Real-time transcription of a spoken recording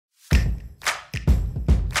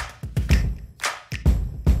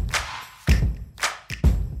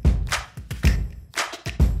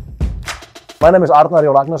My name is Arnar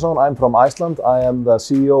Agnarsson. I'm from Iceland. I am the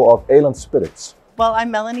CEO of Eyland Spirits. Well,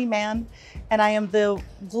 I'm Melannie Mann, and I am the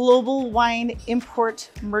global wine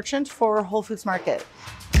import merchant for Whole Foods Market.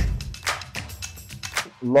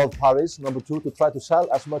 Love Paris. Number 2, to try to sell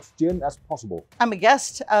as much gin as possible. I'm a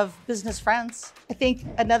guest of Business Friends. I think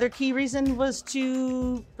another key reason was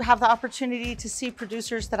to have the opportunity to see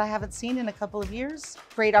producers that I haven't seen in a couple of years.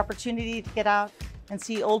 Great opportunity to get out and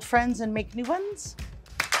see old friends and make new ones.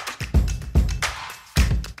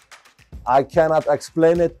 I cannot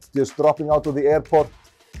explain it. Just dropping out of the airport,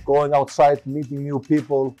 going outside, meeting new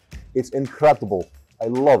people. It's incredible. I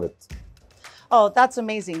love it. Oh, that's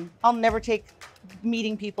amazing. I'll never take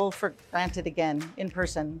meeting people for granted again in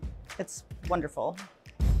person. It's wonderful.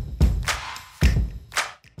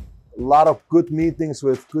 A lot of good meetings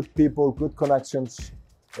with good people, good connections.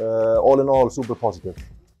 All in all, super positive.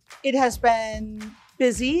 It has been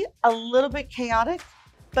busy, a little bit chaotic,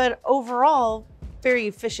 but overall, very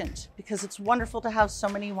efficient because it's wonderful to have so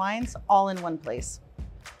many wines all in one place.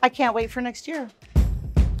 I can't wait for next year.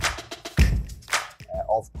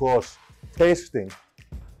 Of course, tasting.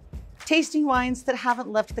 Tasting wines that haven't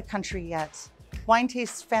left the country yet. Wine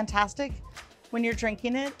tastes fantastic when you're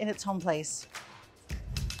drinking it in its home place.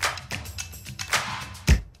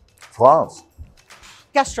 France.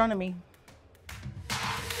 Gastronomy.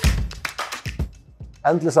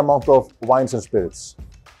 Endless amount of wines and spirits.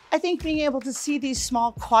 I think being able to see these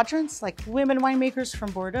small quadrants like women winemakers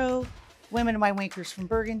from Bordeaux, women winemakers from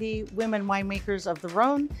Burgundy, women winemakers of the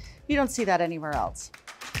Rhone, you don't see that anywhere else.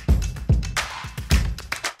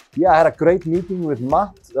 Yeah, I had a great meeting with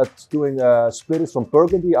Matt that's doing spirits from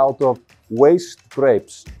Burgundy out of waste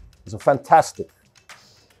grapes. It's fantastic.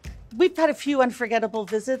 We've had a few unforgettable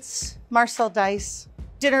visits. Marcel Dice,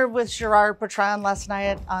 dinner with Gerard Bertrand last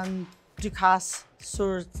night on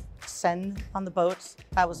Ducasse-sur-Seine on the boat.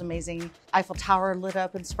 That was amazing. Eiffel Tower lit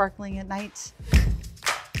up and sparkling at night.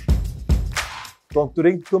 Don't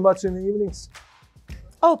drink too much in the evenings.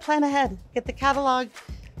 Oh, plan ahead. Get the catalog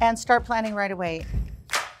and start planning right away.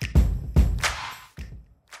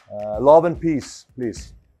 Love and peace,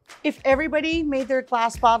 please. If everybody made their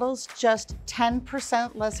glass bottles just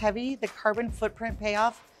 10% less heavy, the carbon footprint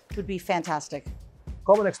payoff would be fantastic.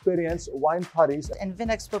 Come and experience Wine Paris And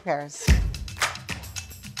Vinexpo Paris.